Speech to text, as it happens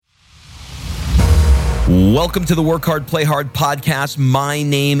Welcome to the Work Hard, Play Hard podcast. My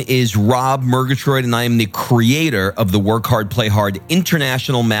name is Rob Murgatroyd, and I am the creator of the Work Hard, Play Hard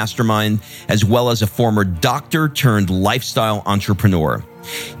International Mastermind, as well as a former doctor turned lifestyle entrepreneur.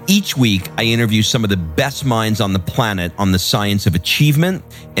 Each week, I interview some of the best minds on the planet on the science of achievement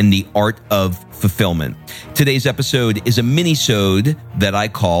and the art of fulfillment. Today's episode is a mini-sode that I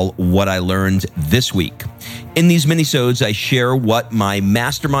call What I Learned This Week. In these mini-sodes, I share what my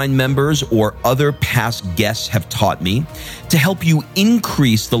mastermind members or other past guests have taught me to help you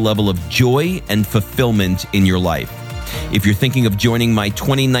increase the level of joy and fulfillment in your life. If you're thinking of joining my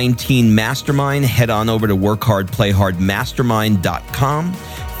 2019 mastermind, head on over to workhardplayhardmastermind.com,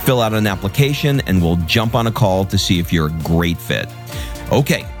 fill out an application, and we'll jump on a call to see if you're a great fit.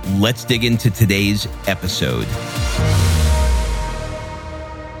 Okay, let's dig into today's episode.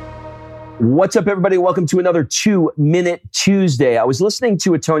 What's up, everybody? Welcome to another 2-Minute Tuesday. I was listening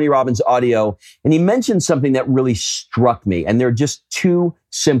to a Tony Robbins audio, and he mentioned something that really struck me. And there are just two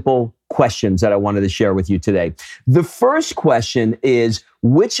simple questions that I wanted to share with you today. The first question is,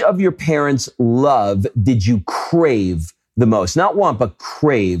 which of your parents' love did you crave the most? Not want, but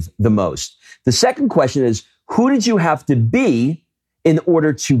crave the most. The second question is, who did you have to be in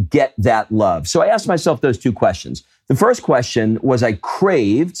order to get that love? So I asked myself those two questions. The first question was, I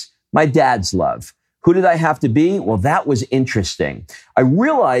craved my dad's love. Who did I have to be? Well, that was interesting. I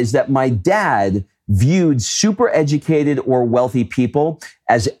realized that my dad viewed super educated or wealthy people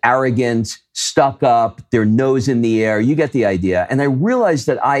as arrogant, stuck up, their nose in the air. You get the idea. And I realized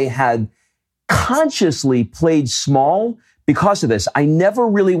that I had consciously played small because of this. I never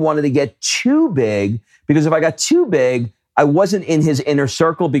really wanted to get too big, because if I got too big, I wasn't in his inner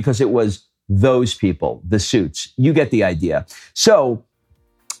circle because it was those people, the suits. You get the idea. So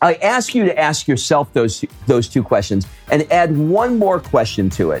I ask you to ask yourself those two questions and add one more question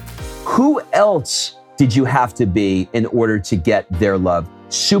to it. Who else did you have to be in order to get their love?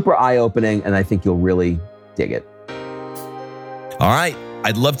 Super eye-opening, and I think you'll really dig it. All right.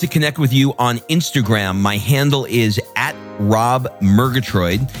 I'd love to connect with you on Instagram. My handle is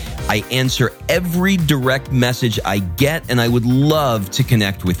 @RobMurgatroyd. I answer every direct message I get, and I would love to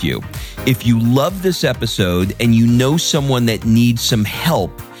connect with you. If you love this episode and you know someone that needs some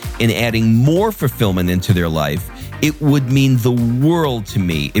help in adding more fulfillment into their life, it would mean the world to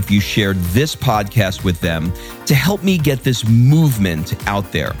me if you shared this podcast with them to help me get this movement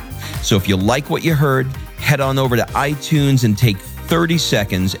out there. So if you like what you heard, head on over to iTunes and take 30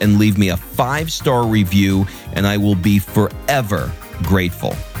 seconds and leave me a 5-star review, and I will be forever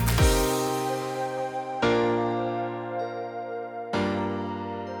grateful.